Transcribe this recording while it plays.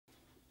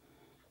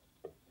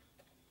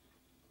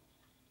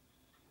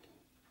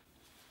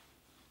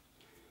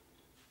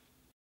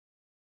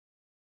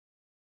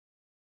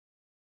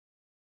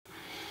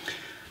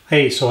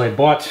Hey, so I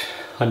bought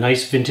a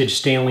nice vintage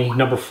Stanley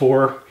number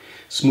 4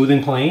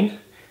 smoothing plane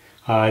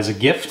as a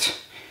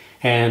gift,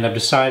 and I've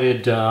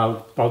decided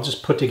I'll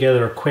just put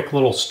together a quick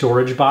little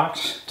storage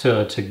box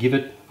to give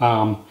it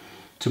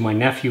to my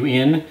nephew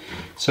in.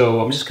 So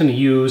I'm just going to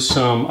use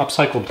some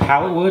upcycled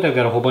pallet wood. I've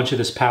got a whole bunch of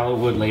this pallet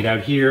wood laid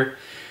out here.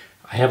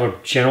 I have a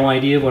general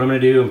idea of what I'm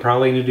going to do. I'm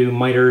probably going to do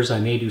miters. I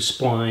may do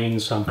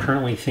splines. I'm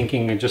currently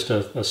thinking of just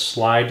a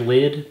slide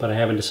lid, but I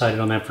haven't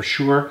decided on that for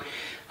sure.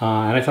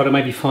 And I thought it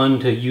might be fun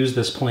to use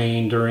this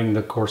plane during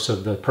the course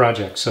of the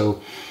project. So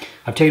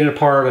I've taken it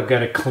apart, I've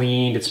got it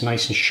cleaned, it's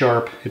nice and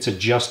sharp, it's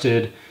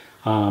adjusted.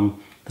 The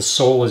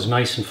sole is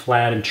nice and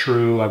flat and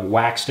true. I've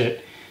waxed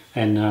it,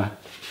 and you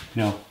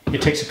know,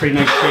 it takes a pretty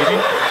nice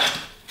shaving.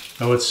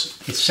 So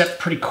it's set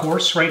pretty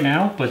coarse right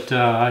now, but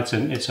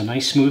it's a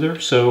nice smoother.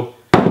 So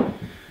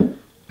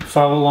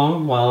follow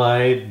along while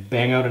I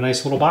bang out a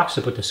nice little box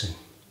to put this in.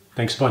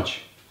 Thanks a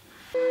bunch.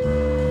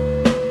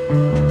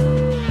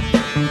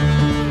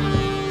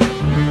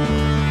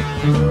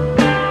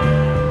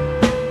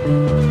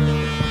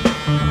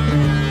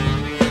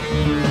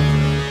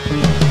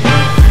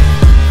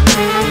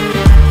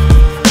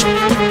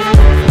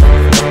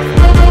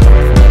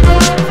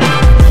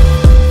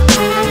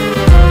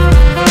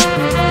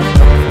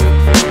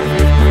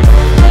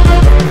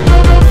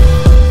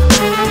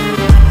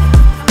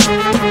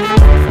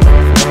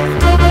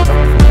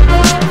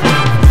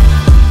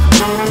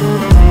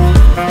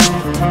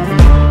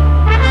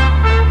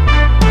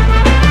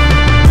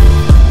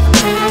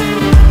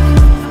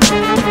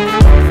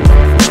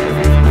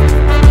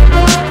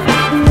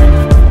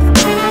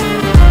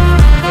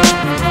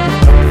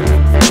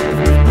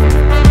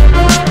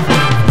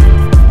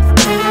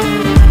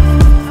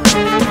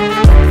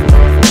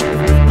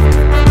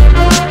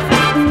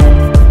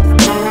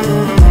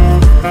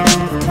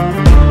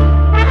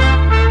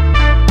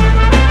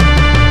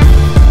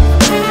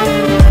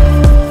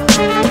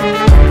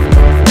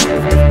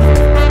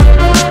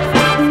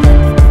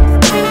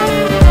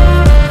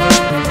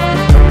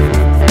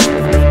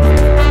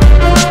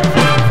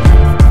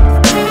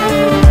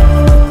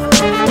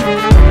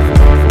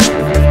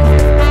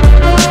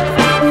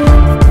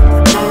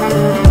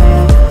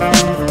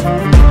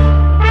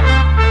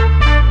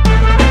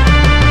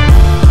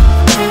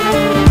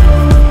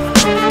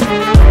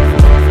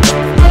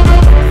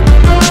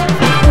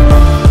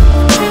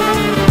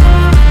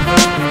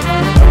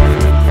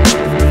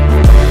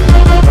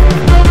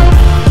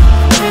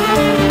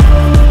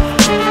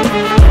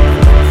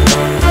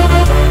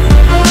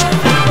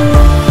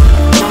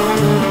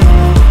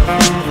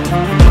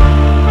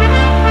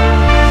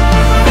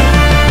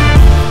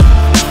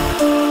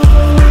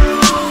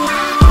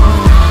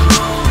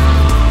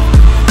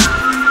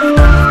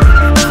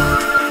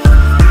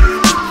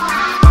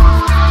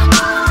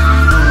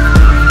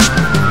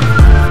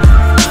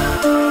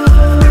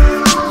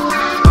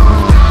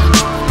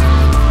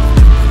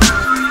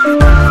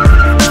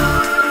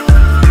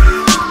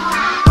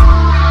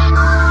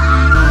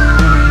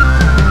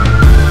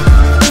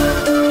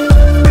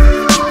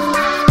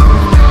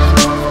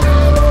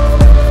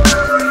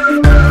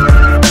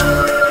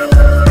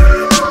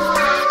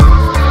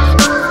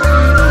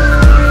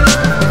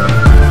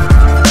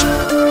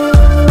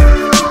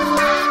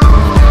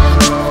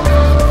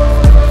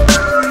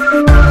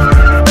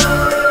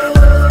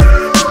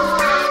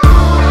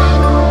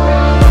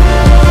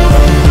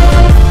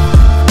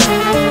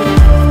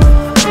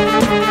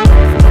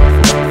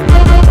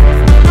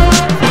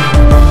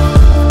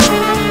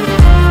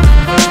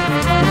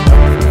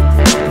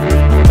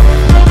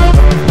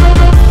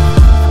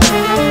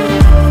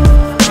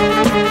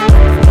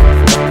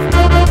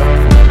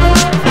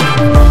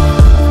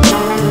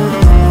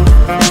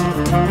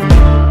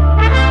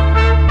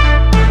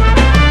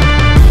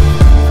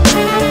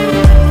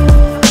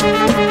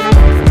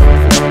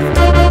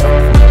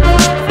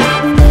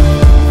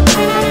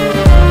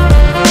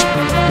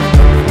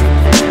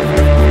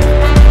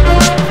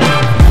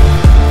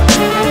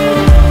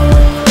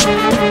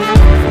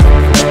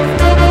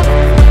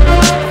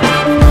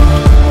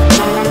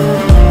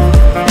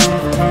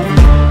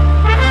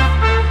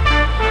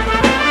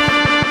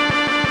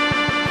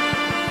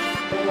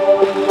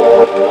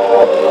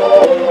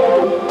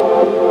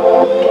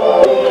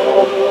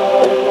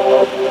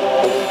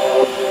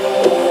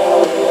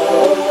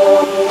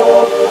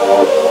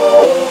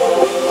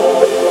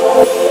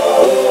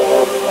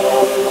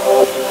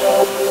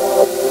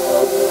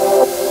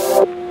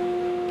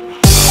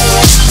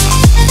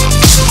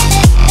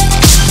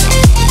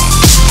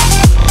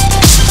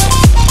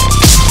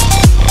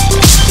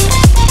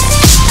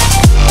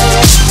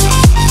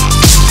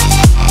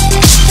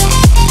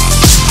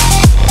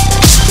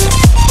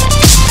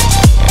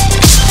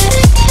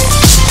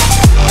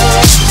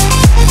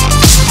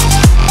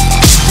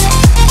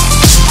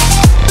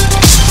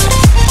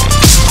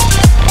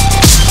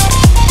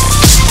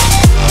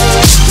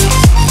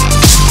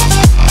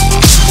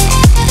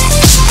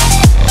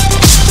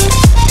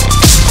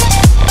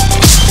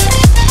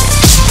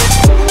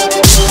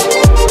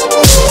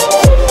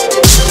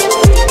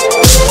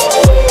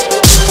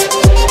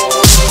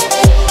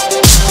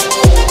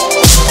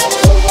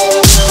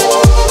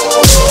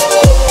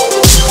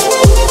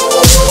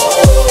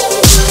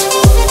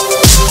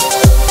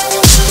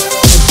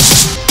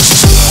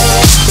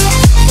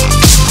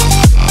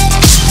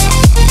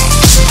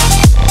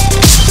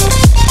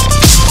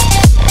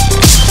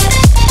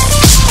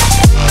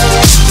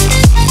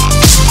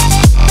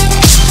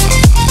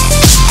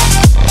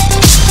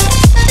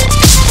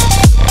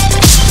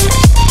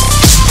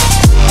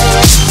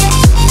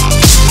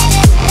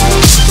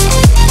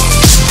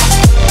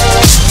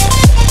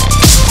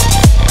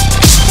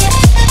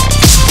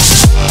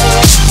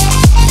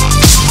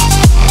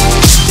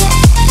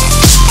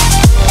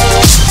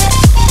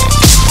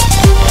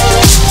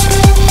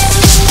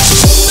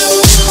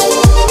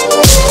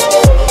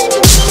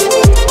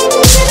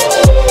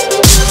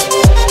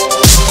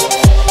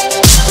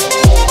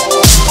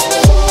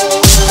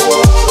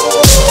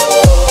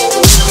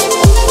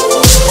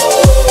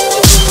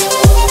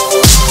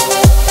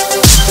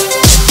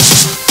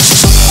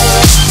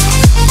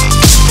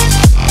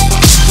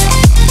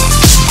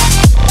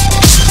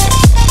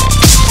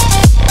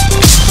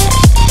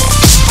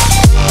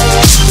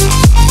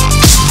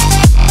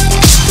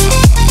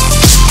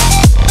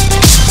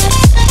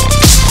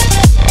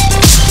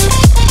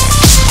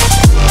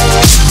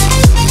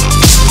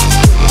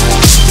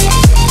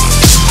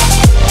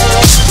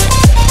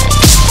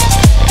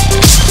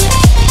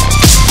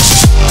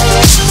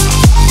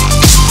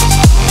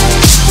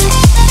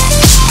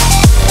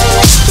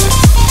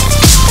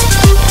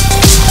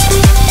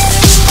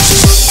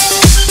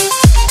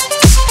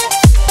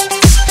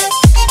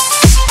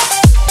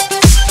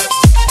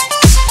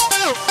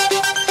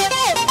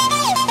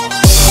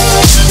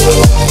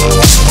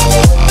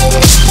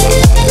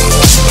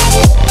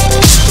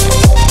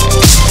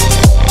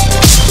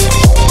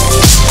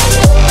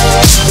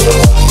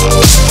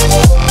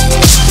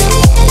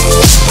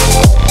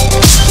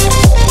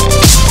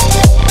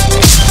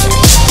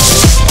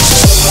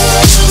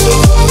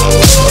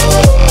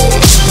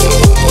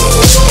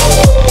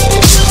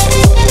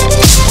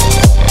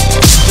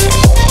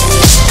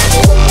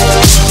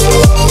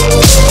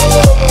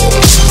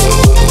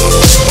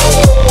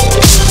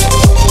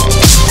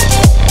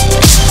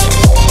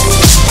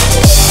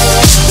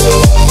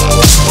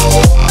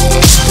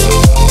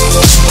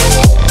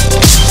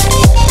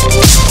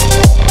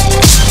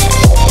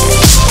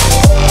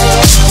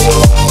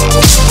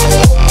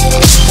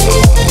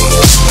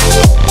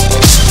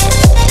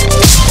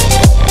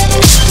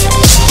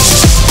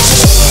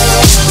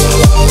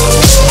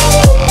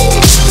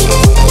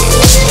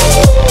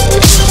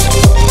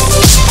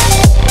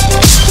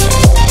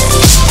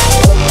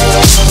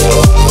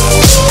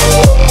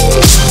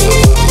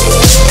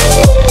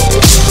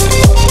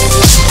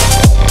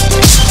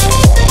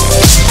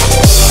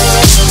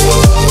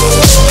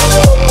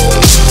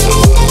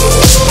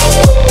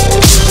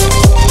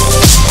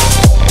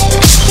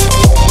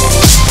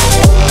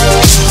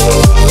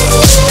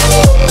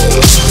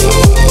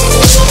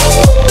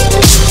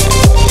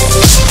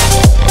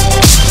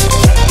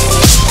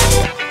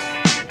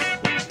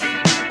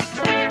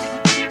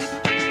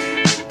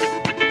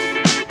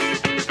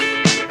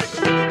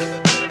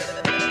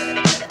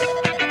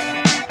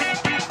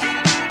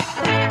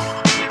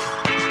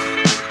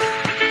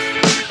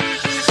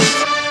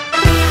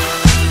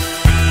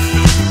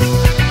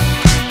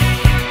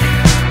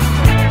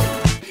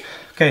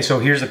 Okay, so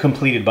here's the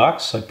completed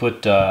box. I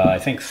put, I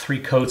think 3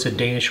 coats of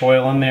Danish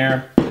oil in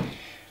there.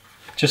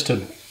 Just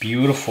a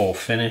beautiful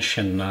finish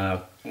and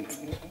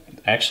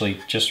actually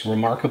just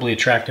remarkably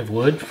attractive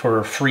wood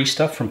for free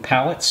stuff from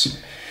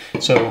Pallets.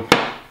 So,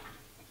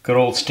 good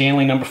old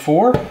Stanley number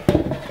 4.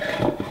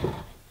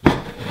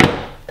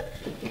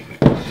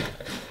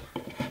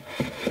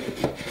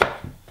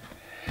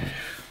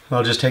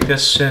 I'll just take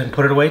this and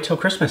put it away till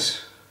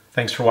Christmas.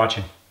 Thanks for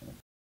watching.